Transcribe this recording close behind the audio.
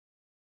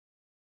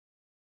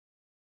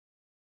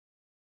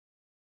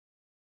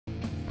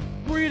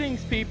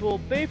Greetings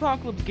people,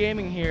 Baypocalypse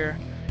Gaming here,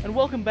 and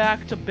welcome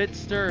back to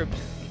Bitsturbed.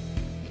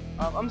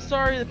 I'm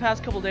sorry the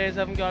past couple days I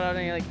haven't got out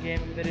any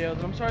gaming videos,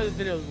 and I'm sorry the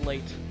video's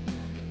late.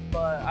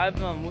 But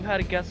we've had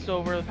a guest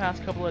over the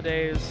past couple of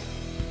days,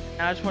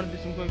 and I just want to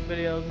do some quick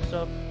videos and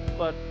stuff.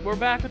 But we're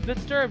back with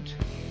Bitsturbed.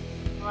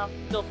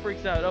 Still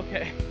freaks out.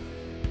 Okay,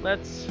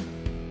 let's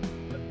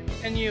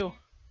continue.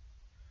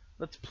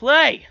 Let's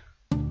play.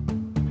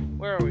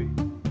 Where are we?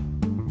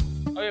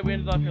 Oh yeah, we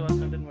ended off here last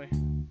time, didn't we?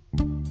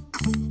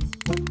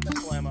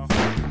 Pistol ammo.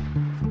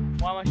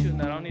 Why am I shooting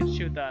that? I don't need to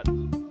shoot that.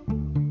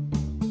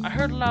 I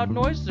heard loud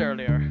noises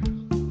earlier.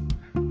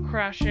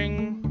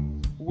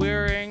 Crashing,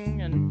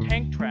 whirring, and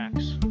tank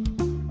tracks.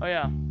 Oh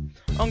yeah.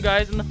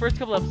 Guys, in the first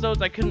couple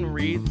episodes I couldn't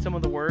read some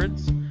of the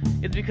words.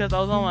 It's because I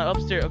was on my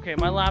upstairs. Okay,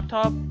 my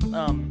laptop,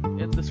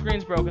 the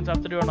screen's broken, so I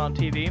have to do it on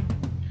TV.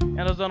 And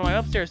I was on my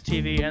upstairs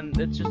TV, and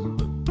it's just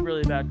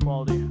really bad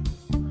quality.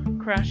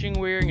 Crashing,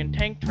 whirring, and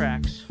tank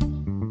tracks.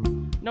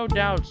 No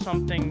doubt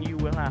something you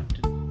will have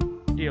to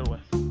deal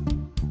with.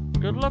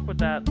 Good luck with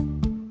that.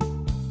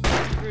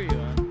 Screw you,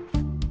 man.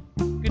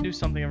 You could do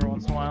something every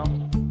once in a while.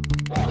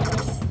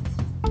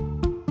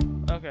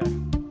 Okay.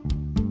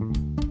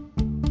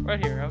 Right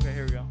here. Okay,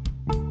 here we go.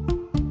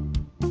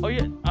 Oh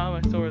yeah. Oh,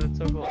 my sword. That's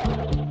so cool.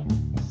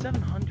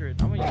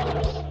 700. I'm gonna use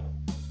this.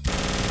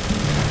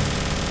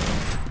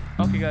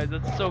 Okay, guys,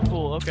 that's so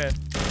cool. Okay.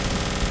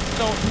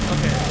 So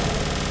okay.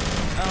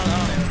 I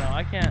don't even know.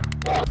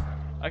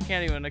 I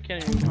can't even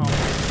comment.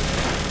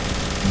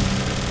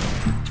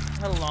 I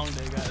had a long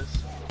day, guys.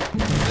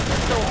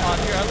 It's so hot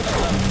here. I'm on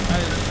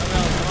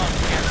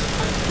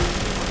campus. It's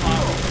super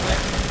hot,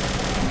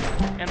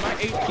 and my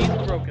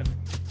 18's broken.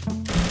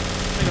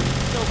 Like,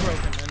 it's so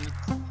broken, and it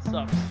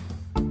sucks.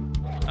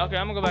 Okay,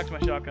 I'm gonna go back to my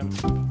shotgun.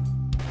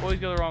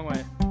 Always go the wrong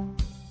way.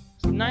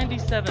 It's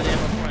 97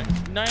 ammo for my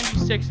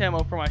 96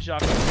 ammo for my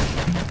shotgun.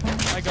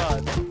 My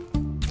God.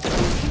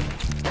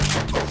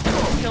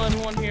 Kill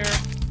everyone here.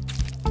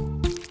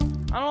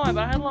 I don't know why,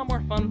 but I had a lot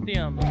more fun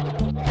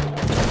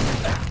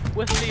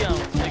with the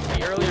like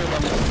the earlier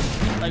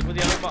levels, like with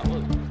the other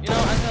you know,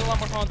 I had a lot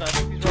more fun with that. I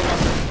think these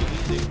robots are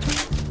too easy.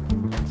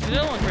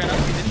 The other ones ran out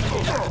of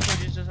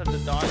me. You just have to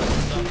dodge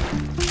and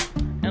stuff.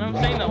 And I'm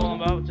saying that while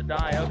I'm about to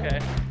die. Okay.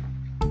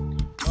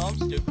 Well, I'm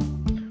stupid.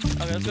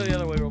 Okay, let's go the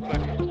other way real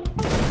quick.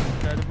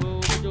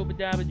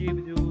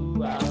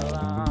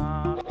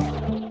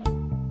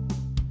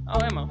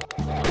 Oh, ammo.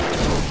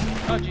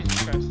 Oh,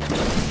 Jesus Christ.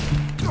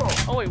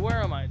 Oh, wait,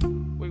 where am I?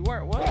 Wait,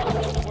 where? What?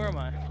 Where am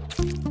I?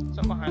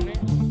 Something behind me?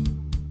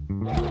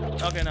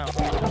 Okay, no.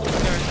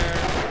 There's there.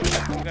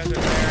 You guys are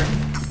there.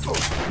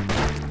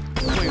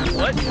 Wait,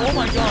 what? Oh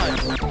my God!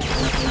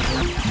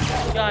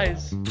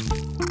 Guys.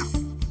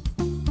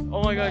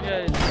 Oh my God,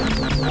 guys.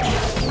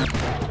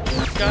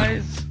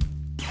 Guys.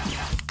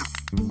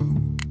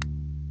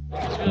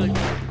 It's really cool.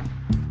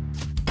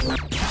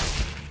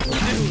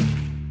 Dude.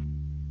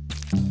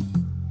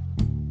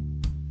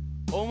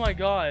 Oh my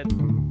God.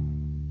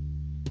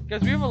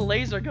 Guys, we have a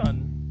laser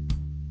gun.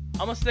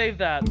 I'm gonna save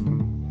that.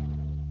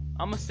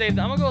 I'm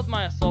gonna go with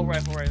my assault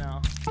rifle right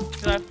now.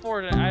 Cause I have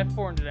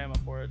 400 ammo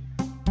for it.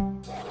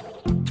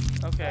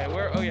 Okay,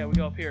 where? Oh yeah, we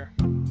go up here.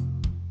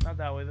 Not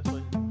that way, this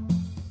way.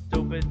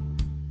 Stupid.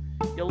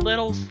 You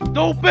little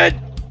stupid!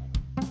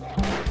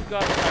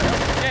 God,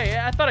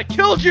 yeah, I thought I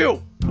killed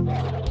you!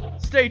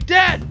 Stay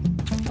dead!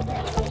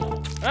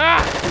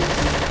 Ah!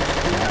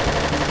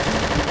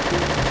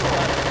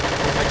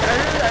 I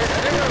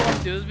didn't really want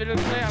to do this video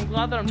today. I'm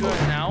glad that I'm doing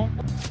it now.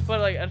 But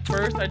like at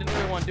first, I didn't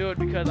really want to do it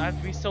because I have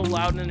to be so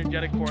loud and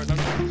energetic for it.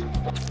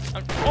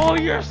 Oh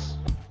yes!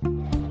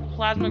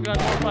 Plasma gun,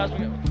 more plasma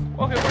gun.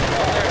 Okay, where's the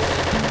there?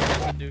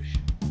 That's a douche.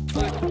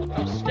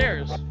 Oh,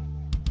 stairs. So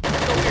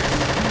weird.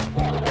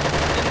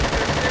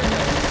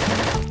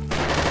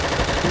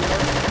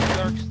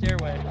 Dark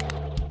stairway.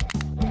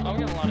 Oh, we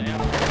got a lot of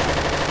ammo.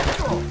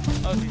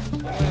 Oh Jesus!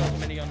 Look at the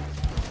minigun.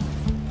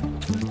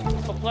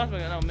 Oh, plasma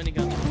gun. No,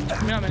 minigun.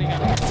 Not minigun.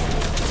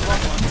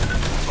 Wrong one.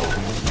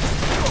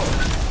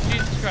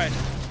 Jesus Christ.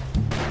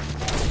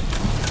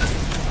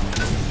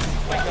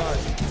 Oh my God.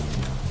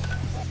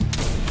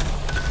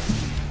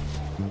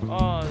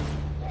 Oh,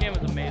 this game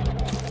is amazing.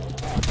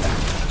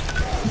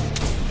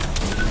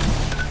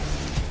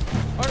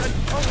 Oh, there's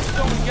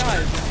so many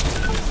guys.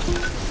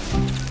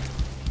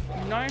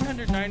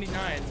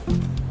 999.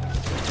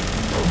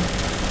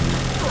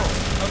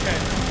 Okay.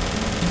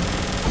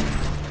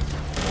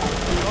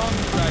 Wrong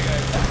side,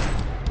 guys.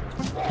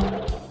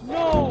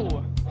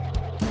 No!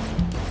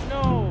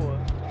 No!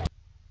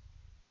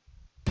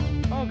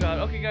 Oh God.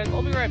 Okay, guys,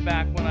 I'll be right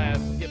back when I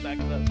get back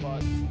to that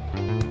spot.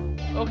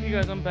 Okay,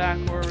 guys, I'm back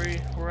where we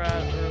were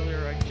at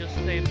earlier. I just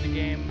saved the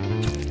game,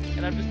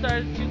 and I've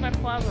decided to use my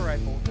plasma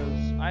rifle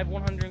because I have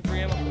 103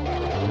 ammo for it.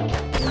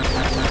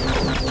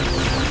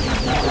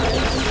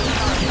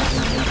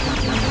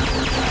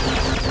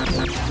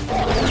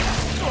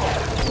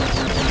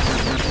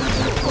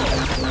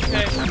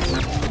 Okay.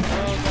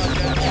 Oh God,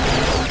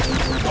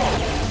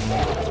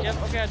 yep.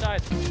 Okay, I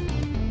died.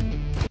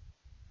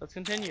 Let's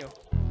continue.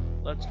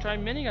 Let's try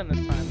minigun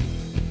this time.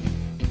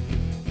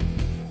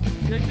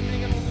 feel like the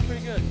minigun will be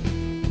pretty good.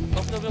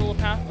 I'll still be able to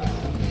pass this.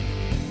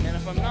 And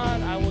if I'm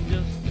not, I will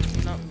just...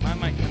 No, I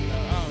might cut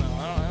that. I don't know.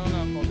 I don't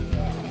know if I'll do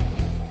that.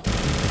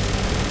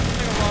 It's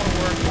like a lot of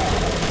work.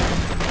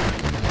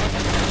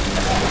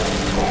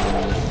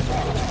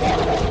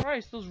 Jesus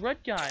Christ, those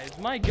red guys.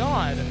 My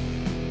God.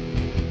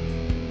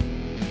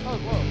 Oh,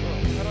 whoa.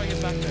 How do I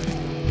get back there?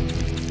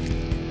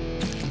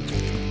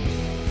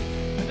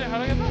 How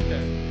do I get back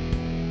there?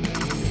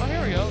 Oh,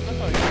 here we go. That's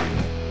how I get.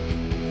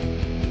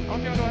 How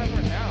much do I have for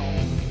it now?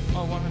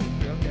 Oh,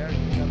 103. Okay, I already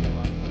got that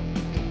last time.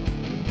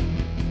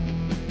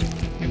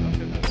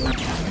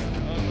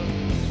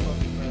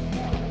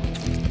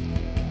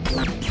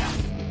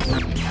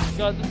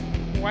 God, this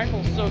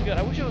rifle's so good.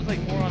 I wish it was like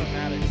more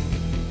automatic.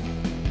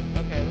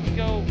 Okay, let's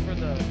go for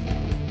the...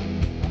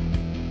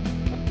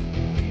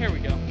 Here we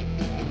go.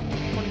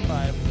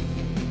 25.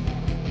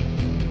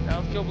 Now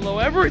let's go blow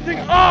everything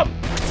up!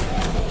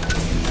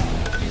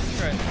 Jesus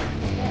Christ.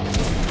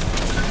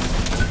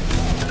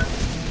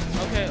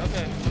 Okay,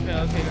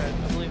 guys.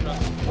 I believe in us.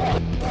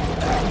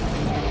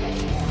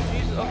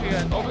 Jesus, okay,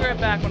 guys. I'll be right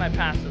back when I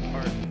pass this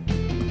part.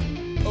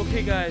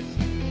 Okay, guys.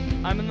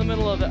 I'm in the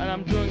middle of it, and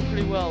I'm doing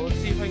pretty well. Let's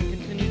see if I can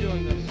continue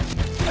doing this.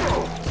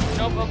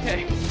 Nope,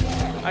 okay.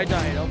 I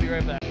died. I'll be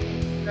right back.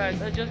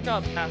 Guys, I just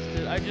got past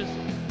it. I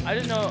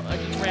didn't know. I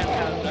just ran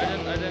past it.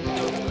 I didn't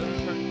know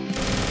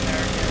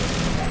there again.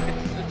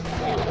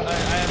 I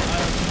have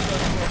so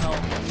much more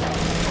health.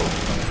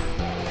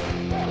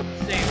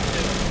 Same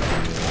too.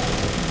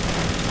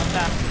 I'm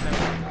faster now.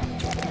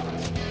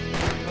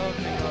 Oh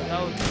my God, that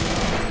was so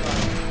fun.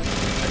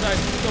 I died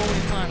so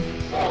many times.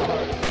 So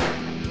hard.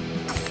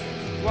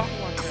 Rock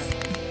launcher.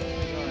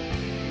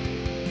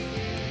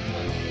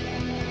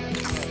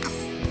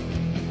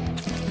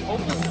 Oh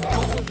my God.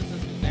 Hopefully this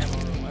is an ammo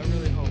room. I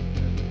really hope it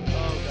is.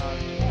 Oh God.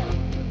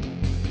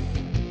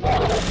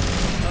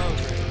 Oh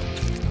great.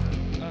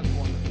 That's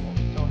wonderful. I'm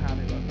so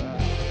happy about that.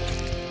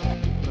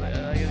 But I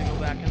gotta go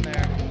back in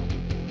there.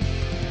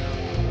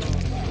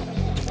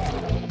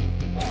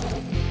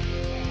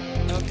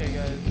 Okay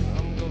guys,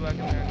 I'm gonna go back in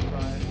there and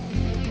try.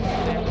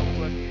 Stay real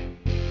quick.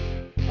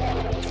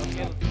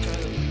 Okay, let's try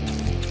this.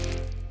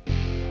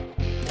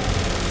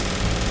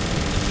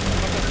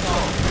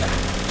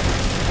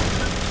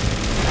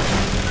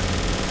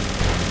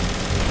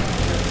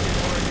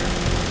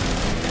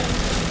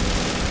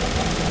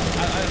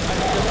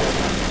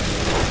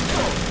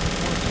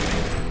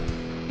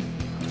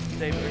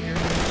 Save it here.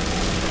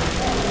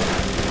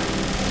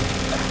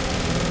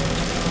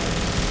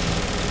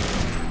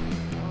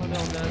 Oh no,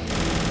 guys.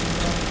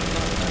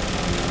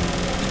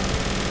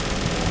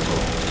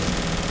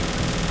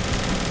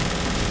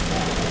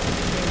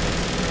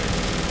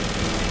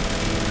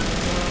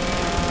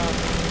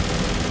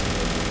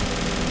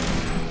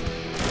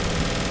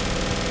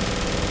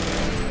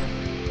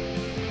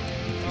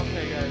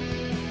 Okay, guys.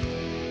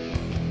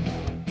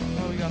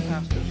 Oh, we got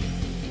past it.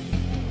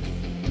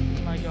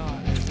 My God.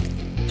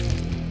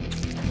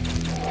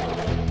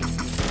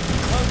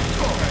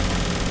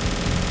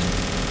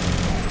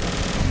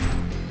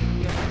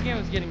 This game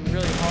is getting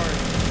really hard.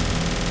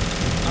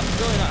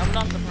 I'm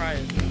not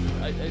surprised.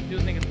 I do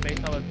think it's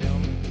based off of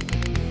Doom.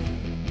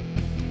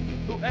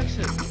 Ooh,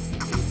 exit!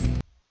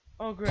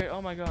 Oh great,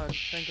 oh my God,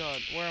 thank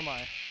God. Where am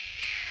I?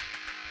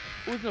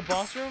 Ooh, it's in the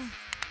boss room?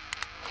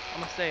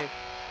 I'm gonna save.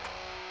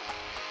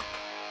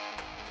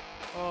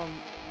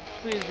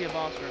 Please be a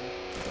boss room.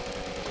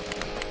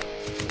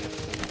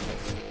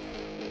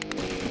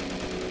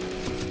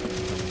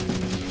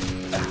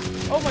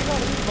 Oh my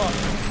God, it's a boss.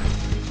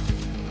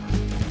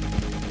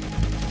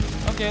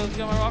 Okay, let's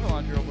get my rocket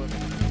launcher real quick.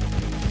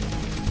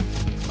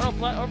 Oh,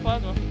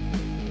 plasma.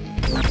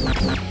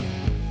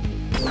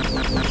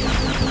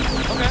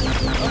 Okay,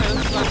 this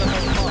is not that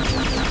hard to launch.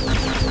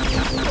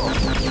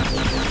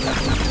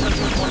 That's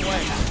just one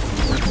way.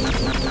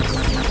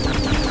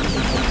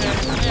 Okay,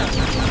 yeah,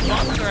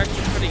 bosses are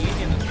actually pretty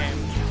easy in this game.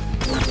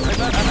 I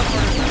bet I'm not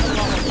more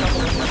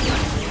trouble with this.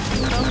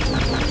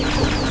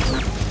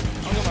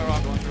 I'll get my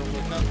rocket launcher real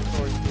quick. That's the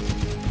sword.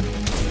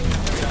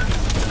 There we go.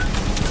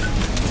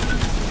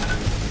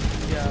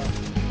 Yeah.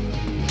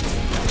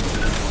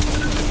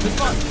 This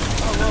one.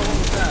 Oh, whoa, what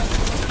was that?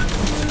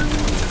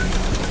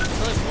 Is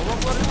that like Robo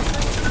blood or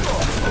something?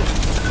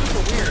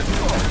 Super weird.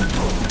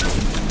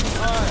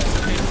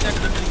 Okay, he's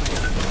actually hitting me.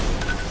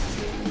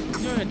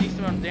 He's doing a decent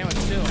amount of damage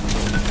too.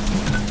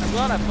 I'm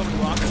glad I have so many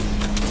rockets.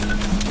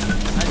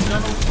 I don't know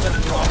what's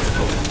better rockets.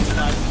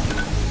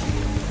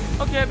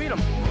 Okay, I beat him.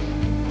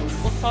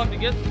 Let's talk to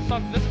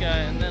this guy,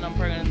 and then I'm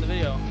probably gonna end the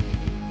video.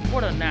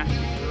 What a nasty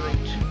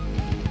brute.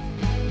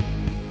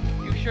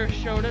 You sure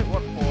showed it.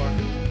 What for?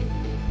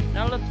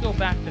 Now let's go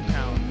back to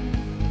town.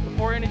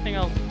 Before anything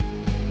else,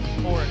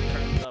 before it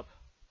turns up.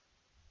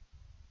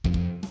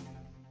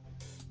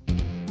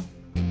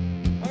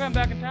 Okay, I'm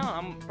back in town.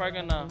 I'm probably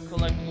gonna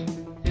collect, see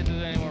if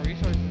there's any more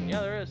resources.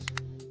 Yeah, there is.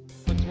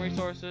 Collect some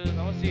resources. I'm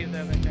gonna see if they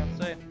have anything else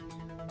to say.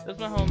 This is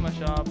my home, my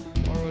shop.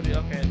 Or would you?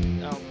 Okay, I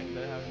don't think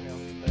they have anything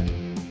else to say.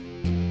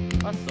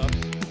 That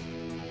sucks.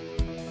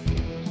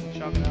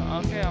 Shopping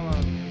out. Okay, I'm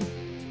gonna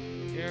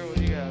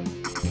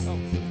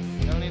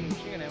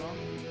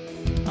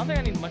don't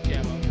think I need much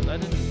ammo, because I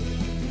didn't...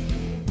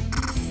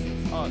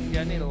 Oh,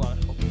 yeah, I need a lot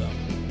of health, though.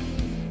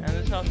 And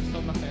this house is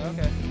still nothing,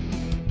 okay.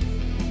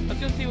 Let's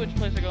go see which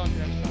place I go into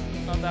next time.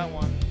 It's not that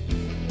one.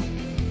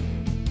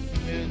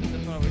 Maybe it's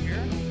this one over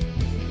here?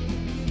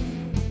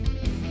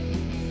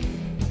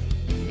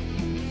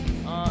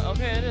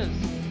 Okay, it is.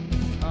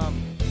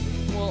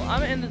 Well,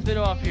 I'm gonna end this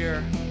video off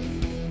here.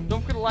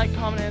 Don't forget to like,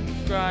 comment, and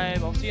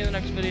subscribe. I'll see you in the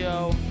next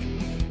video.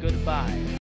 Goodbye.